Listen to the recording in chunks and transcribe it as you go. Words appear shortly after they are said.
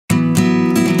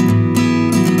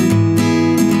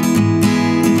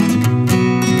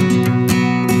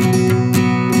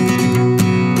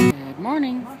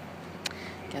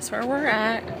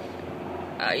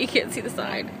You can't see the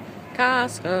side.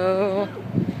 Costco.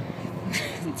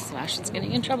 Sebastian's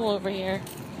getting in trouble over here.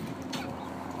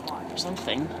 Or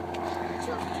something.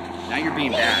 Now you're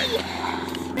being bad.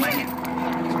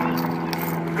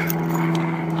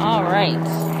 Alright.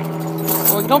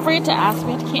 Well, don't forget to ask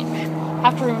me.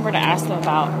 Have to remember to ask them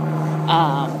about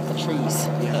the trees.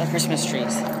 The Christmas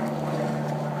trees.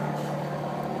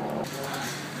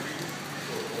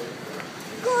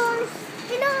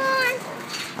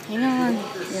 Hang on.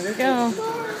 Here we go.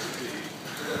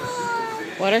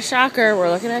 What a shocker. We're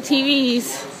looking at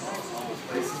TVs.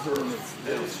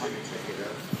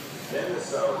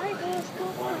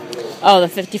 Oh, the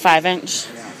 55-inch.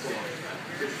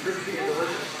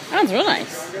 Sounds real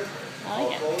nice. I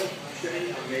like it.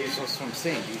 That's what I'm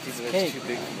saying. Do you think that's too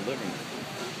big for the living room?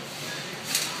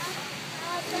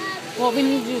 What we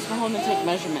need to do is go home and take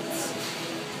measurements.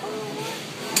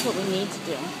 That's what we need to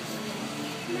do.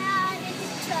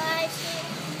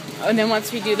 And then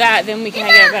once we do that, then we can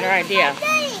get a better idea.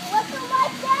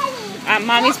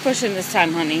 Mommy's pushing this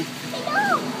time, honey.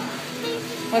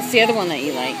 What's the other one that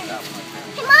you like?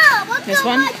 This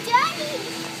one?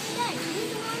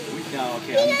 No,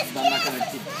 okay, I'm not going to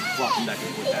keep flopping back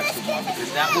and forth. That's the one,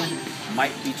 because that one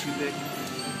might be too big.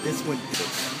 This one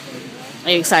is.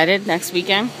 Are you excited? Next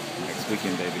weekend? Next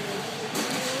weekend, baby.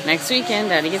 Next weekend,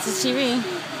 Daddy gets his TV.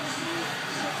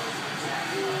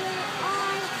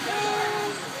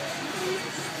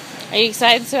 Are you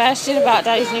excited, Sebastian, about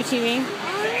Daddy's new TV?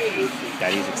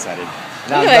 Daddy's excited.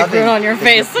 Look at that grin on your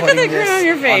face. Look at the grin on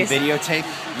your face. On videotape,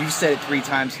 you've said it 3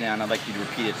 times now, and I'd like you to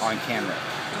repeat it on camera.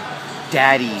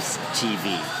 Daddy's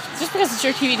TV. Just because it's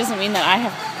your TV doesn't mean that I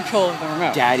have control of the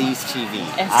remote. Daddy's TV.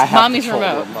 It's Mommy's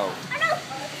remote.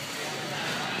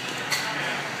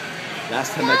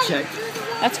 Last time I checked.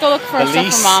 Let's go look for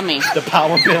stuff for Mommy. The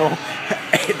power bill.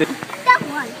 That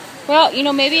one. Well, you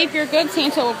know, maybe if you're good,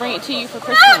 Santa will bring it to you for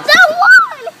Christmas. No, that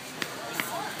one!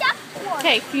 That one.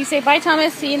 Okay, can you say bye,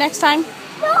 Thomas? See you next time.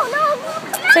 No.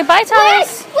 Say bye,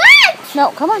 Thomas. What?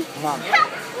 No, come on. What?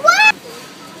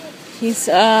 He's,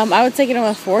 I would say get him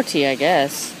a 40, I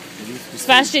guess.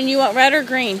 Sebastian, you want red or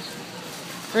green?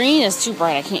 Green is too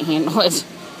bright. I can't handle it.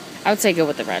 I would say go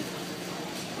with the red.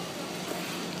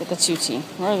 Get the 2T.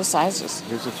 Where are the sizes?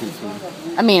 Here's a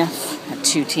 2T. I mean, a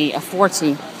 2T, a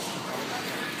 4T.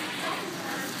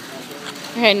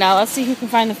 Okay, now let's see who can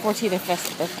find the 4T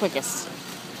the quickest.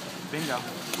 Bingo.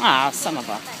 Ah, son of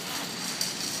a.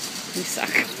 You suck.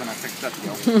 That's when I fixed up,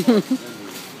 yo.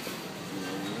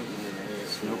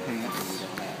 Snow pants.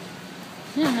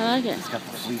 Yeah, I like it. It's got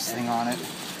the fleece thing on it.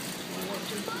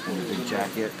 And the big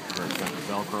jacket. Or it's got the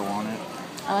Velcro on it.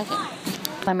 I like it.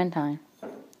 Clementine.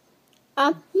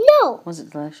 No. Was it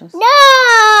delicious? No.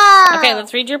 Okay,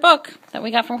 let's read your book that we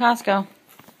got from Costco.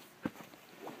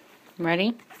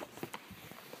 Ready?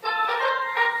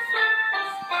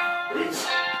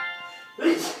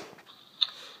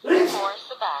 For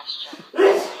Sebastian.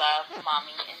 Love,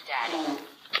 Mommy, and Daddy.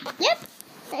 Yep.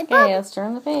 Okay, let's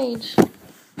turn the page.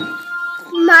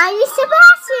 Mine is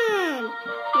Sebastian.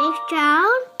 Next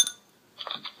down.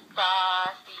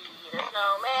 Frosty the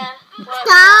Snowman.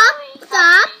 Stop.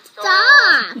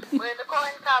 With a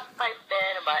corn cob pipe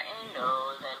and a button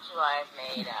nose and 2 eyes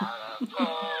made out of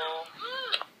coal.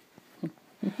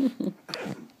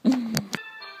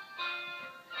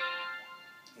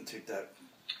 Take that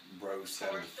roast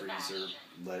out of the freezer,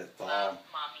 let it thaw. You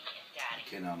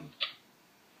can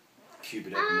cube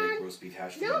it up and make roast beef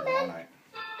hash tomorrow night.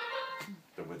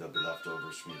 But with the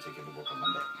leftovers for me to take it to work on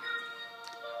Monday.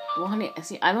 Well, honey,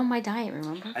 see, I'm on my diet,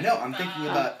 remember? I know, I'm thinking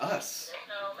about us.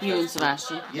 You and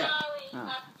Sebastian? Yeah.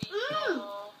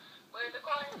 Oh.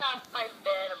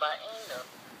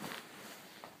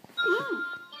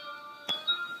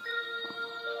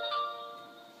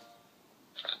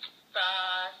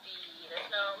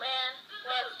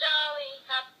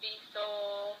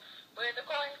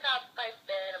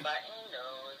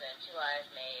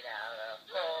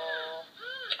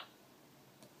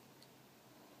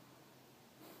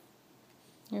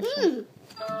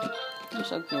 You're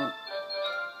so cute.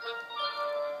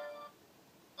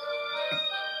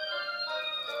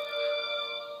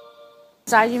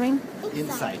 Inside, you mean?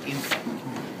 Inside.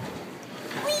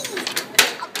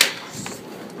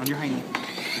 On your hiney.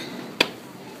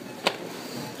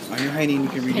 On your hiney, and you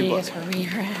can read your book. Where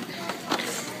you're at.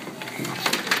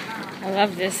 I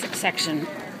love this section.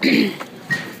 It's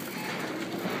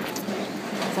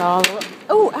all.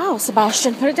 Oh, ow,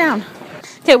 Sebastian, put it down.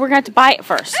 Okay, we're going to have to buy it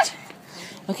first.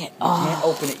 Okay. Oh. Can't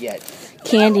open it yet.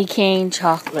 Candy cane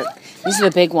chocolate. These are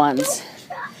the big ones.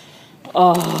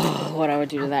 Oh, what I would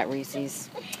do to that Reese's.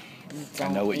 I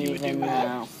know what you would do with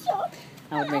it.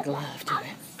 I would make love to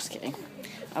it. just kidding.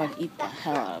 I would eat the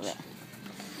hell out of it.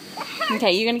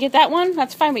 Okay, you gonna get that one?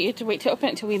 That's fine, but you have to wait to open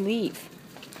it until we leave.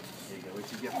 There you go. Wait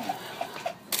till you get home.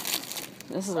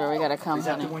 This is where we gotta come, Is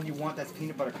that honey. the one you want? That's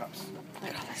peanut butter cups.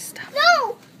 Look at all this stuff.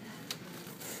 No!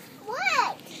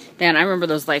 What? Man, I remember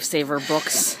those Lifesaver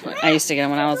books. I used to get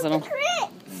them when I was little.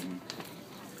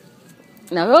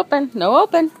 No open. No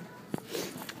open.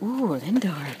 Ooh,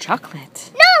 Lindor,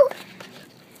 chocolate. No!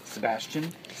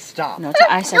 Sebastian, stop. No,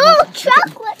 I said No, nothing.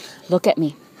 chocolate. Look at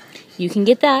me. You can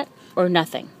get that or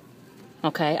nothing.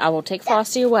 Okay, I will take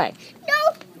Frosty away.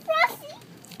 No, Frosty.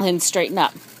 And straighten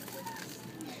up.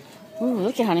 Ooh,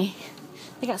 look at honey.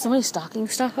 They got so many stocking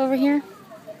stuff over here.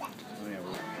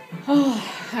 Oh,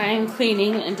 I'm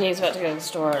cleaning and Dave's about to go to the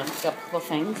store and pick up a couple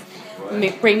things.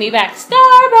 Bring me back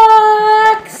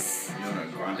Starbucks! You want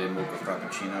a grande mocha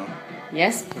frappuccino?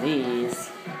 Yes, please.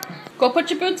 Go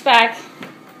put your boots back.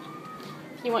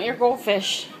 You want your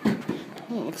goldfish. Oh,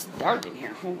 it looks dark in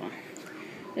here. Hold on.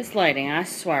 This lighting, I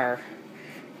swear.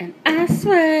 And I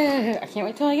swear, I can't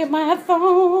wait till I get my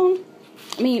phone.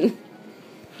 I mean,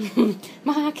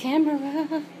 my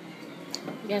camera.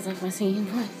 You guys like my singing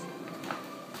voice?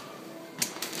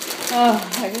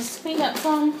 Oh, I just cleaned up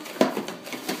some.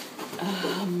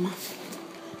 I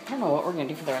don't know what we're going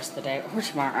to do for the rest of the day or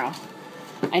tomorrow.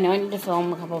 I know I need to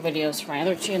film a couple of videos for my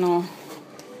other channel.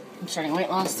 I'm starting a weight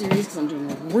loss series because I'm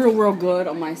doing real good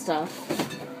on my stuff.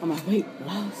 On my weight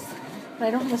loss. But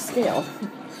I don't have a scale.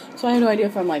 So I have no idea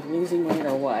if I'm like losing weight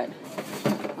or what.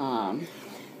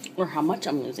 Or how much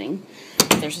I'm losing.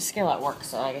 There's a scale at work,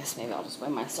 so I guess maybe I'll just weigh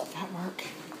myself at work.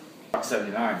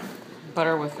 $79.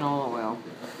 Butter with canola oil.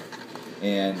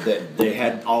 And they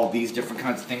had all these different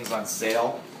kinds of things on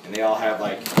sale, and they all have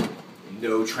like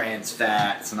no trans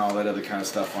fats and all that other kind of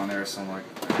stuff on there. So I'm like,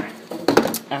 all right.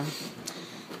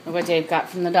 Look what Dave got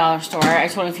from the dollar store. I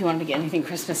told him if he wanted to get anything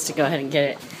Christmas to go ahead and get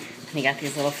it. And he got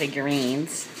these little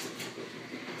figurines.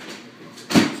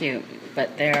 Cute,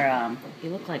 but they're you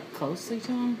look like closely to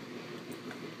them.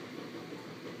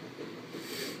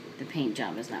 The paint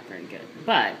job is not very good,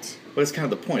 but it's kind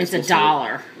of the point. it's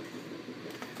 $1.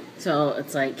 So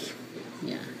it's like,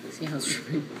 yeah. See how it's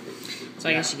dripping? So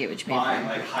I guess you get what you pay for.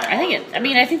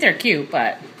 I think they're cute,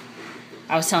 but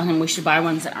I was telling him we should buy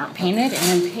ones that aren't painted and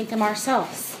then paint them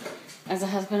ourselves as a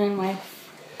husband and wife.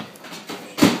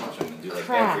 I'm gonna do like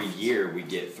every year we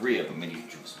get 3 of them and you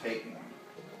just paint one.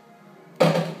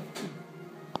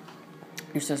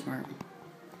 You're so smart.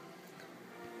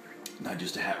 Not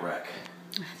just a hat rack.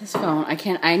 This phone,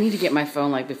 I need to get my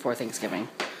phone like before Thanksgiving.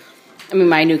 I mean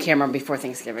my new camera before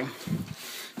Thanksgiving.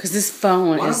 Because this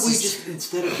phone Why is don't we just,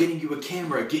 instead of getting you a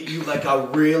camera, get you like a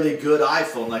really good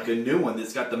iPhone, like a new one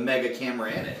that's got the mega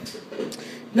camera in it?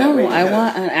 No, I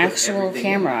want an actual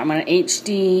camera. I want an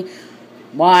HD,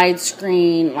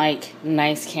 widescreen, like,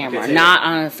 nice camera. Okay, not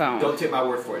on a phone. Don't take my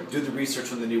word for it. Do the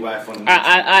research on the new iPhone.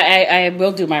 I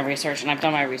will do my research, and I've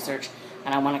done my research,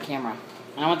 and I want a camera.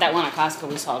 And I want that one at Costco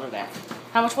we saw today.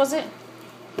 How much was it?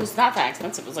 It was not that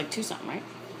expensive. It was like $2 something, right?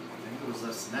 I think it was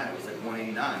less than that. It was like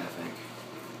 $189, I think.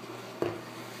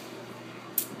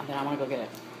 Then I want to go get it.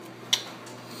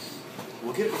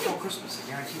 We'll get it before Christmas, I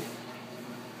guarantee it.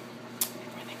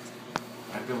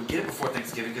 I'd be able to get it before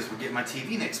Thanksgiving because we're getting my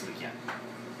TV next weekend.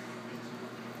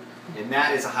 And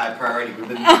that is a high priority. We've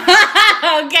been Okay,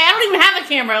 I don't even have a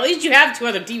camera. At least you have 2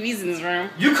 other TVs in this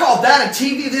room. You call that a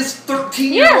TV, this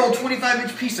 13-year-old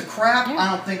 25-inch piece of crap? Yeah.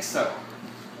 I don't think so.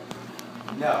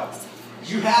 No.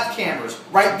 You have cameras.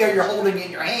 Right there, you're holding it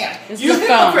in your hand. It's You the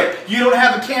phone. hypocrite. You don't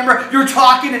have a camera. You're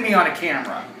talking to me on a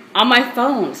camera. On my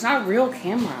phone. It's not a real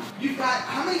camera. You've got,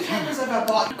 how many cameras have I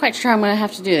bought? I'm quite sure I'm going to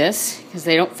have to do this because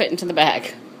they don't fit into the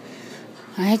bag.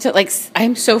 I have to, like,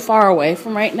 I'm so far away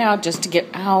from right now just to get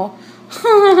out.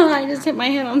 I just hit my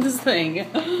head on this thing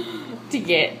to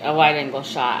get a wide angle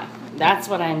shot. That's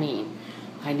what I mean.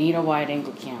 I need a wide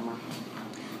angle camera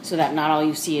so that not all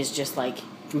you see is just like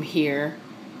from here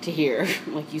to here.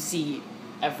 Like you see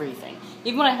everything.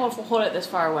 Even when I hold it this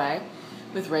far away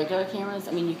with regular cameras,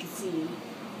 I mean, you can see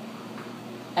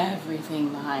everything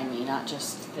behind me, not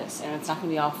just this. And it's not going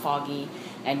to be all foggy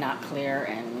and not clear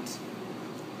and...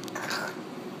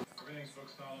 Everything's book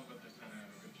solid, but this time I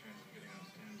have a good chance of getting on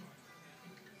standby.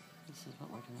 This is what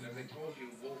we're doing. And they told you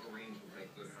Wolverines would make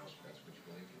good house pets, would you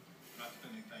believe it? Not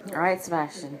spending time. All right,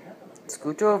 Sebastian.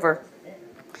 Scooch over.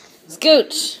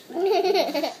 Scooch.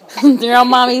 They're on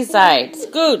mommy's side.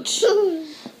 Scooch.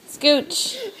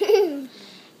 Scooch.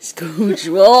 Scooch.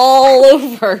 Roll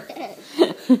over.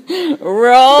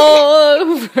 Roll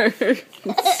over. Let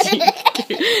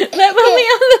me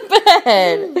on the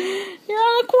bed. You're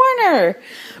on the corner.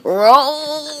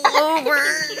 Roll over.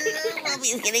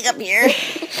 Mommy's getting up here.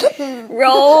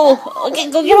 Roll.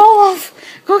 Okay, go get Olaf.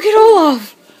 Go get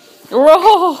Olaf.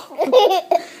 Roll.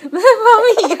 Let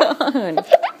Mommy go.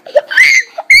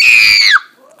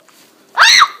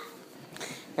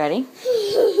 Ready?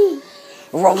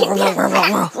 Roll, roll, roll, roll, roll,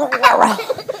 roll, roll.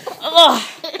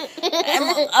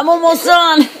 I'm almost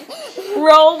done.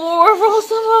 Roll more, roll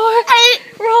some more.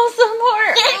 Roll some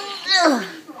more.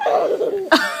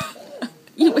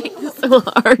 You make this so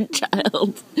hard,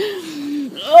 child.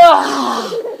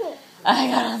 I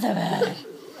got on the bed.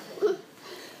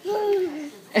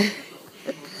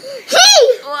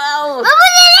 Whoa.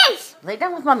 Lay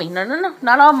down with Mommy. No, no, no.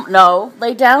 Not on. No.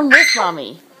 Lay down with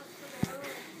Mommy.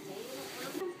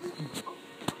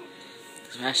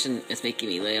 Sebastian is making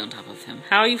me lay on top of him.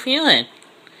 How are you feeling?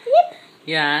 Yep.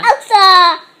 Yeah.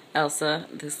 Elsa,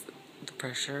 the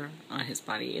pressure on his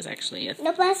body is actually No they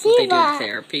do pasiva.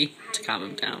 therapy to calm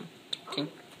him down. Okay.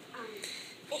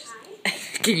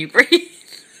 Can you breathe?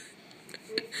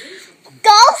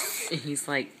 Ghost. And he's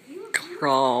like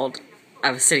crawled.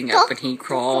 I was sitting up and he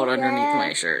crawled underneath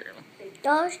my shirt.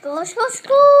 Ghost.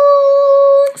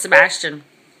 Sebastian.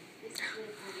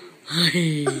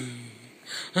 Hey.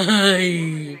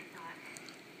 Hey.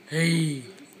 Hey.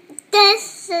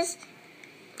 This is.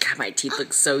 God, my teeth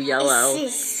look so yellow.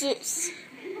 This is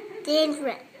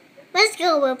dangerous. Let's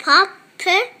go with Pop,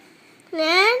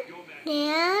 let's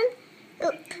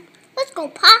go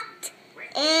Pop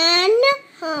and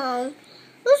home.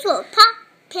 Let's go Pop,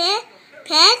 pet,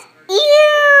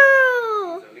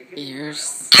 ew.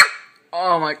 Ears.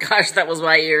 Oh my gosh, that was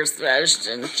my ears,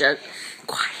 Sebastian. Just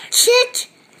quiet. Shit,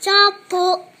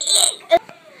 double it.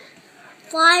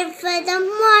 Fly for the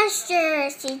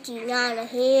monsters. Sitting on a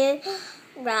hill,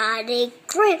 riding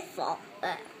grateful.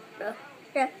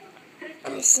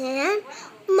 Listen,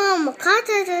 Mama caught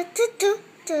the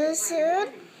soon.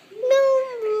 No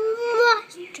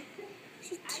monster.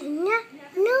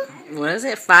 No. What is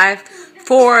it?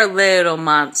 4 little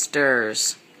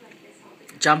monsters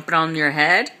jumping on your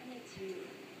head.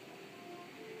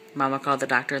 Mama called the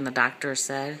doctor and the doctor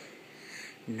said,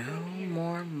 no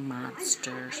more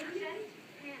monsters.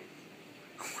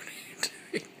 What are you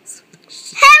doing?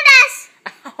 Help us!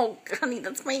 Oh, honey,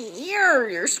 that's my ear.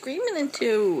 You're screaming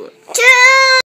into.